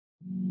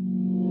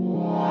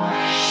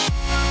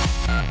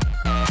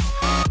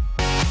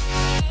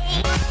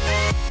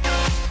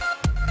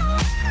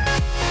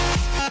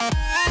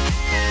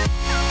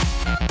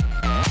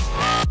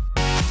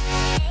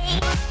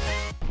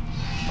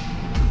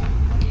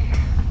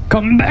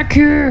Come back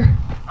here!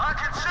 I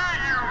can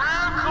see you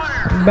real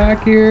clear. Come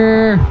back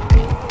here!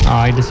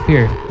 Oh, he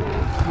disappeared.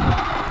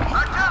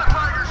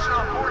 Identify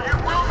yourself or you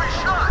will be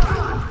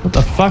shot. What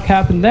the fuck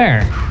happened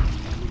there?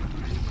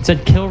 It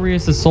said kill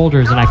Rios'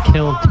 soldiers and I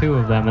killed 2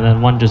 of them and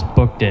then one just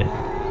booked it.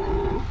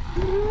 Not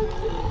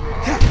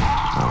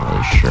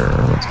really sure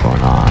what's going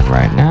on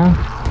right now.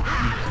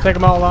 Take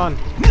them all on.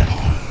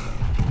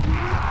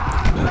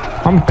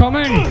 I'm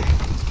coming!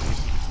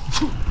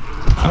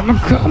 I'm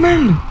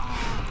coming!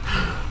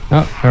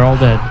 Oh, they're all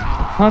dead.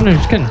 Oh, no,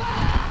 just kidding.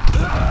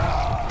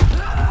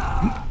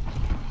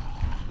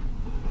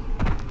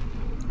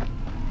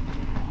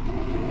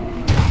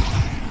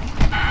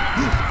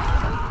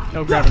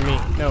 No grabbing me.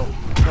 No.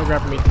 No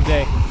grabbing me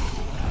today.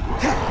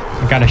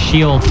 I got a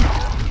shield.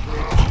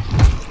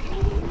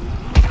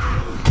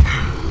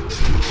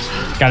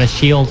 Got a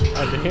shield.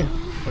 Oh, do you?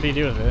 What do you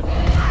do with it?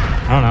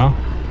 I don't know.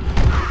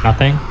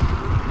 Nothing.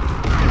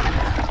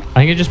 I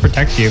think it just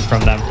protects you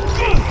from them.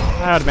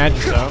 I would imagine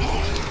so.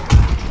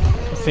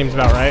 That seems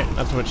about right.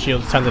 That's what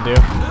shields tend to do.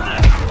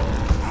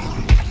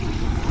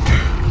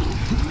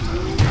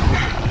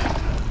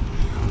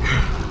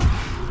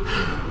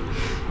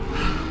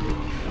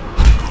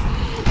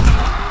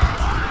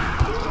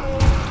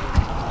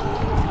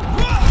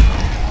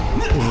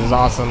 This is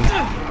awesome.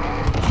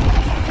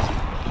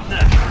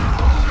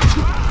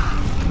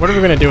 What are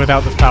we gonna do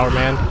without this power,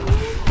 man?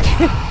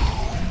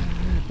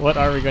 What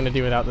are we gonna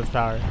do without this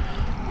power?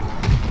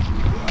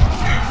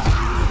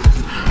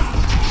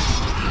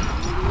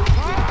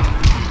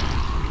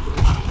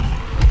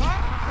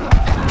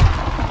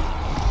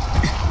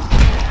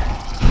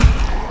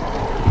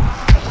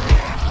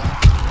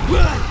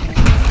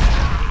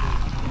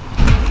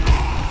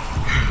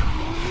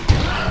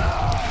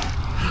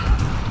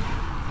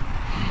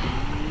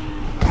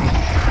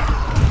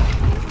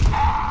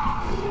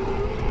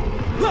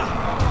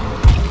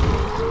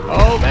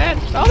 Oh man!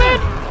 Oh man!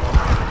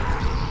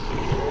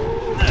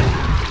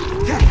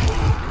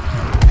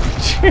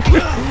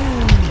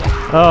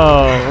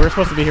 Oh, we're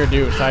supposed to be here to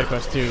do a side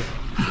quest too.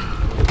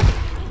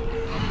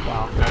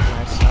 Wow, that was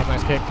nice. That was a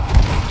nice kick.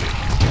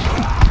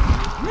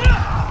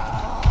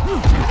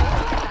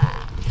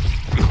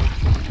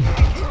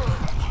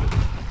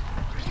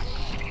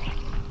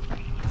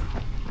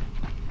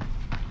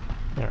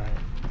 Alright.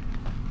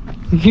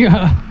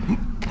 Yeah.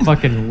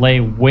 Fucking lay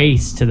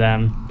waste to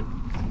them.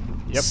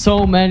 Yep.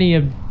 So many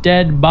of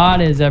dead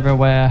bodies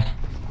everywhere.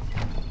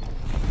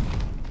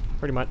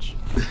 Pretty much.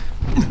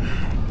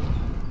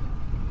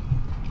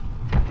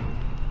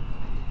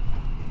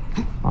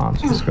 Oh, I'm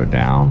supposed to go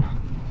down.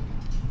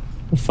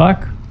 The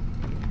fuck?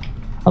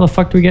 How the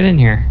fuck do we get in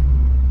here?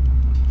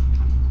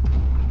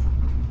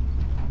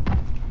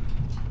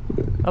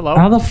 Hello.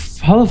 How the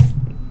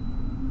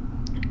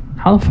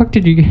fuck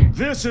did you get?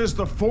 This is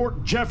the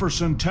Fort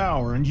Jefferson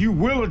Tower, and you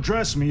will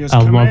address me as I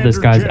Commander love this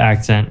guy's Jeff.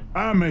 accent.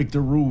 I make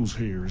the rules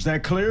here. Is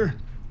that clear?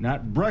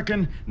 Not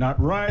Brecken, not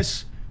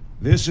Rice.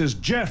 This is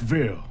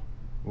Jeffville,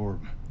 or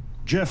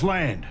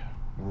Jeffland,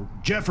 or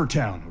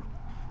Jeffertown, or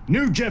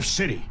New Jeff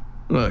City.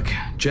 Look,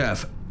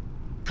 Jeff,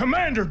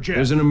 Commander Jeff.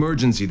 there's an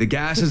emergency. The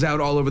gas is out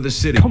all over the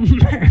city.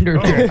 Commander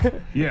Jeff.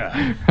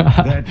 Yeah,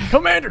 that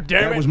Commander,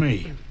 damn that it! was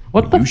me.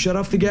 What the? You shut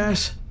off the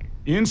gas?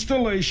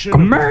 Installation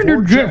Commander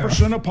of the Fort Jeff,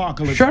 Jefferson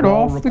Apocalypse shut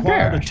Wall off the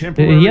required gas. a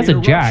temporary He has a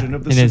jack interruption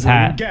of the in his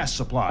civilian hat. gas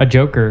supply. A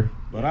Joker.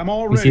 But I'm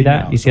all You ready see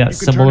that? now, You see so that can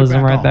turn it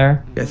symbolism back right on.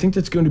 there? I think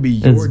that's going to be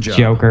your It's job.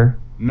 Joker.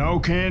 No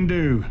can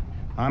do.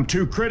 I'm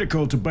too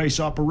critical to base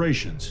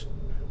operations.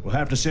 We'll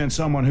have to send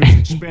someone who's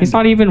expended. He's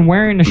not even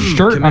wearing a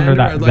shirt Commander, under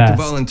that I'd like to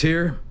vest.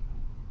 volunteer.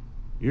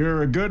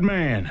 You're a good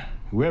man,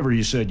 whoever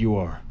you said you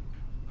are.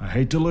 I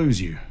hate to lose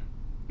you.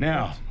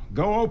 Now,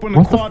 go open the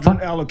What the quadrant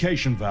fuck?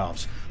 allocation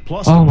valves,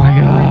 plus Oh the my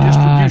primary God.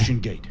 distribution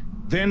gate.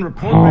 Then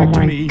report Oh back to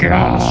my me, and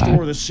I'll God.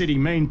 restore the city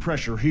main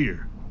pressure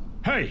here.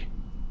 Hey,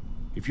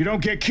 if you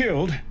don't get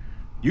killed,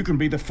 you can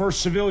be the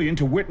first civilian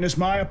to witness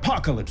my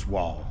apocalypse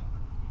wall.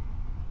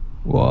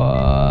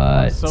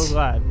 What? So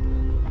glad.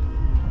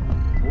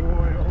 Boy,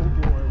 oh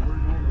boy, we're going to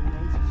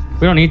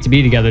roses. We don't need to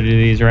be together to do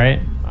these, right?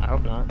 I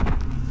hope not.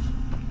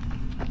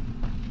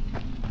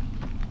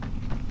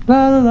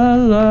 La la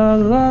la la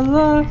la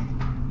la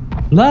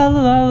la la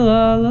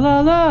la la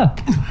la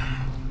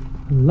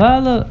la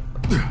la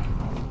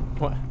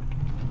What?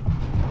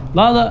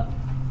 la la.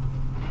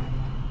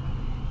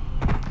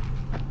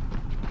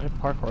 Can I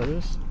parkour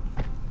this?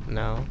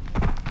 No.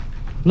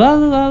 La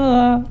la la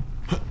la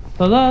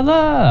la la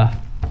la.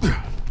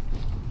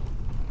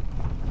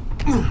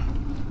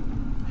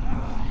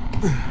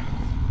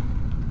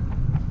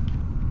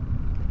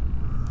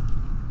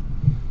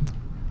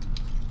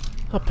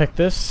 I'll pick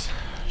this.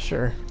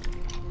 Sure.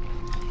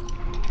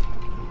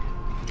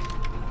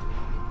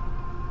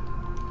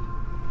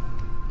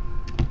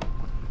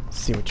 Let's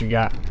see what you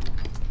got.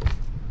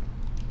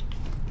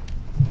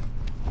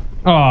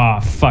 Oh,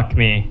 fuck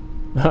me.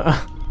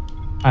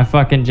 I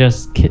fucking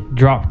just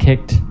drop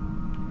kicked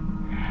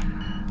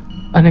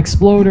an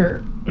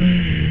exploder.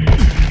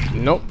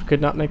 Nope,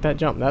 could not make that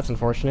jump. That's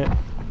unfortunate.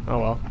 Oh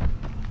well.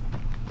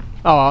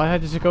 Oh, I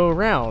had to go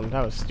around.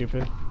 That was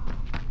stupid.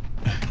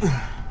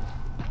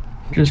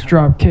 Just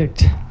drop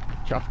kicked.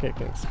 Drop kick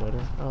and exploder.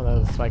 Oh, that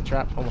was a spike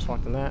trap. Almost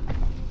walked in that.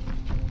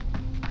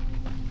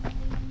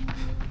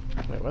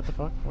 Wait, what the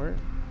fuck?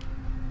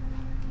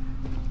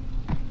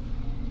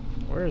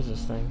 Where is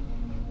this thing?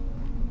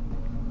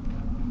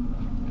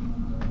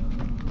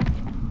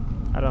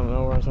 I don't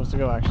know where I'm supposed to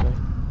go, actually.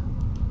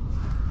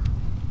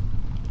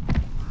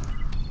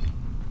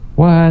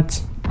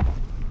 What?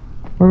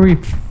 Where are we?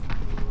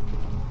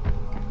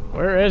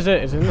 Where is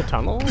it? Is it in the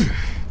tunnel?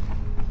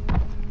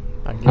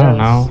 I guess. I don't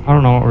know. I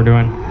don't know what we're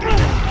doing.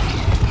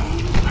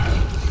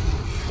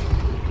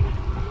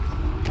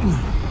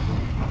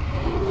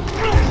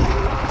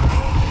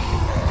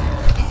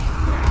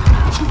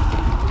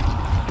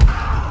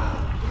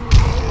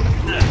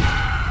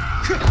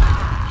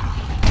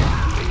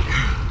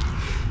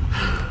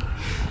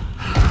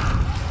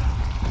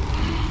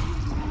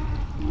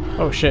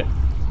 Oh shit.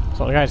 There's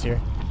a lot of guys here.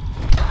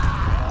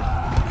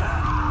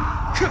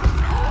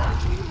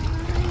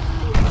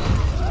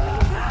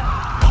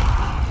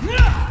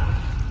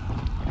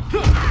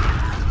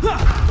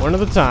 One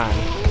at a time.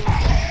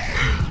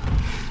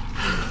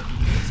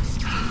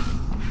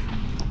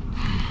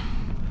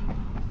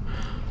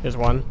 Here's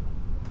one.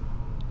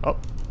 Oh,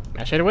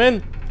 I should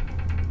win.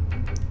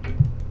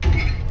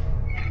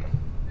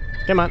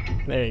 Come on.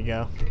 There you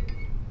go.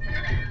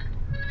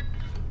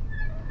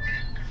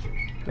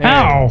 There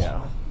Ow! you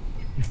go.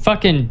 You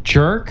fucking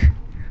jerk.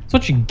 That's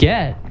what you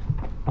get.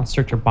 I'll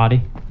search your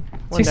body.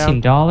 One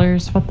down.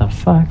 $16? What the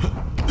fuck?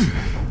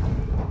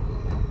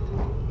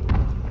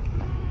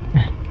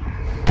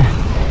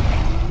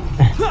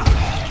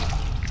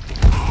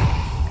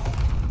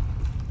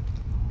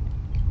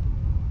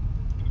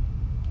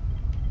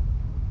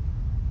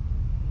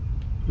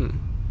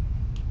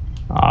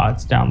 Ah,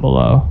 it's down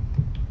below.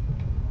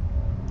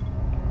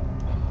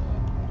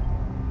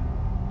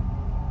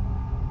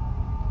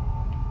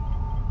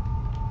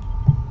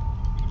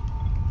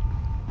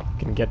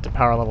 Can get to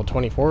power level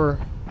 24.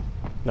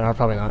 No,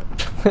 probably not.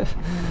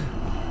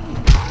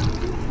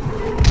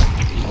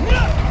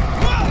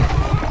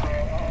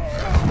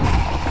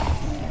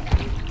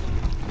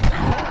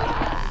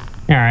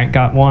 Alright,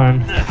 got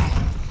one.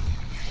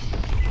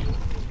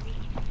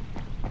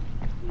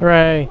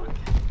 Hooray.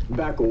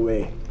 Back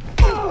away.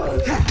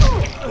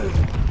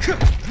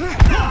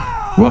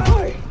 Whoop.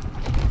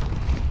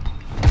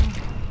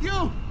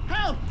 You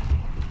help!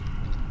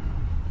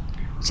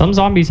 Some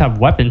zombies have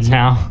weapons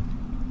now.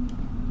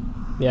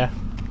 Yeah.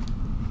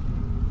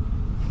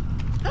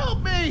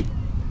 Help me!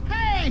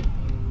 Hey!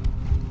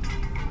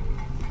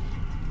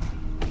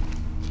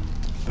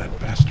 That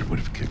bastard would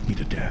have kicked me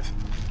to death.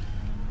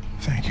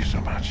 Thank you so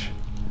much.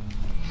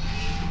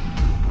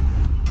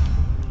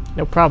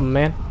 No problem,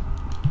 man.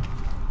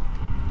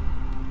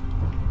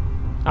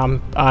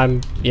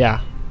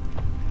 Yeah.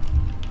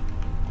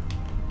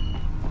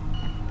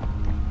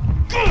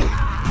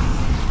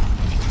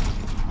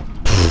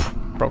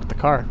 Broke the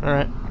car.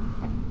 Alright.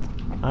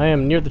 I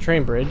am near the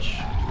train bridge.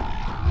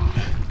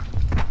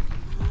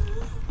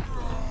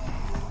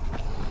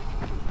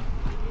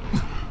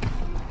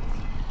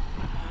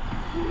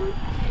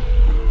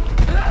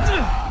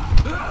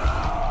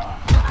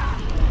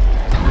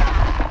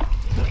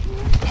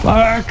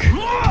 Fuck!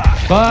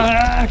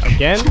 Fuck!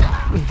 Again?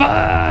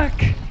 Fuck!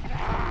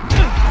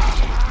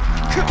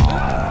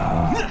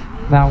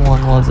 That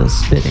one was a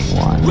spitting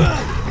one.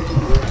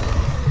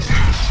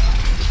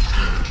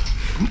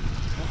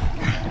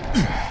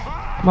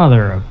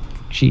 Mother of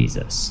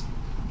Jesus.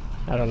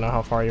 I don't know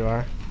how far you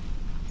are.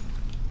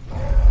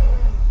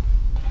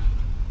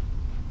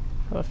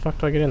 How the fuck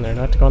do I get in there? Do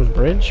I have to go on the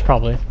bridge?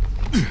 Probably.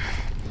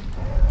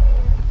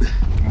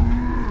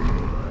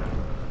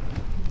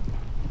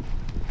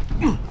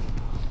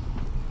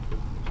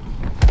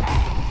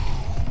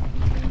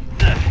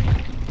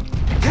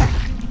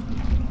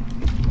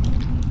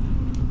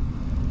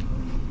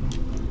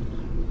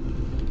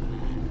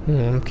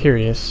 I'm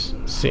curious.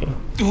 Let's see.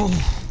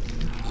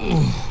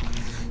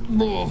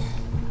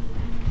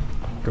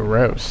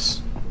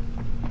 Gross.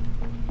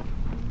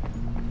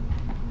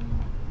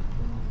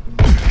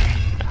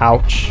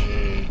 Ouch.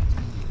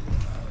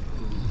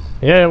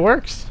 Yeah, it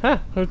works. Huh,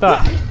 who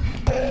thought?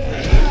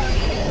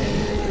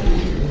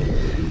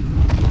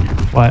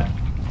 What?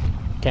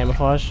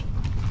 Camouflage?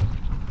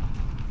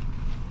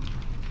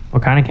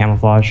 What kind of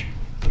camouflage?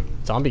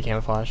 Zombie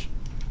camouflage.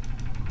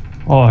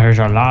 Oh, there's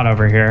a lot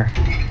over here.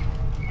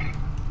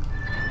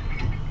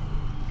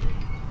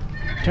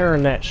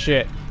 Turn that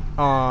shit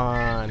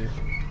on.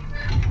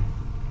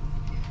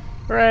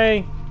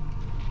 Hooray!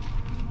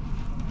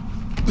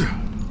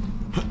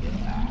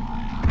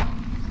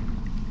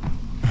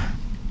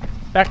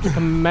 Back to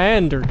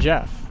Commander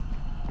Jeff.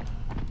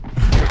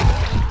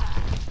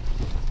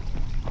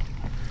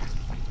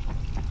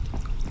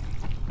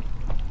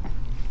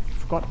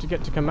 Forgot to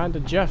get to Commander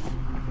Jeff.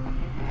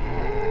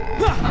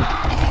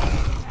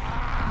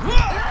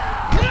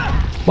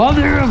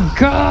 Mother of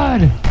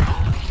God!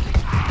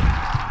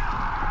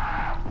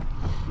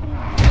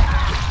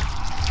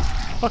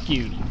 Fuck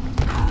you.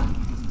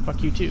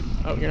 Fuck you too.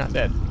 Oh, you're not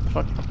dead.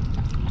 Fuck.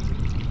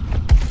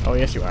 Oh,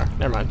 yes you are.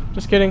 Never mind.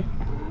 Just kidding.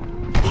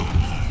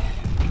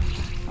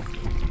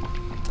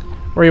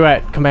 Where you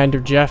at, Commander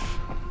Jeff?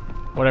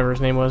 Whatever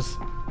his name was.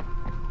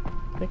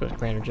 I think it was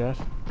Commander Jeff.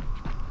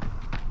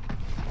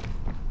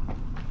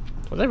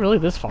 Was that really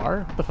this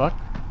far? What the fuck?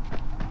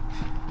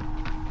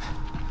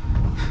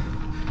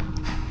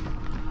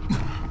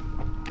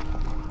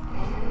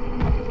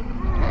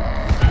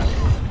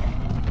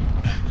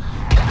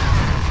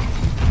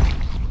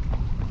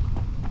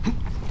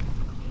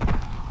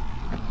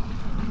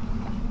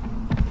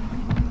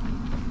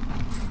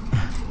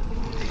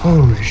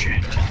 Holy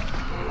shit.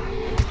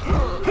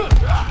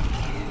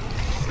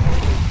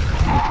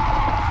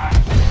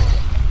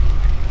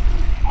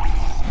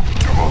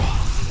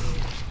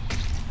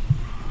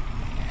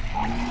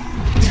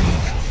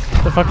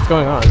 What the fuck is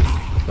going on?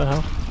 What the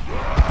hell?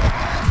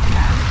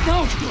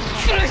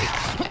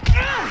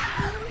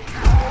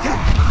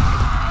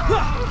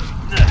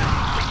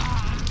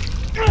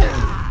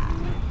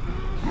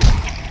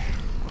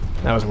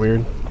 That was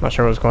weird. Not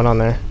sure what was going on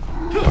there.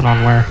 Going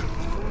on where?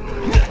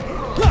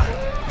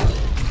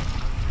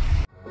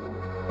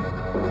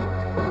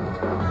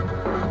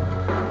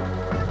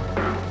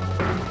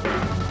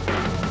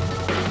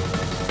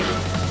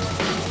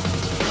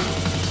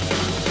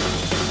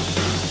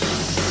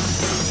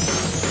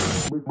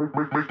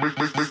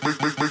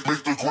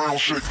 Make the ground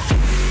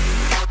shake.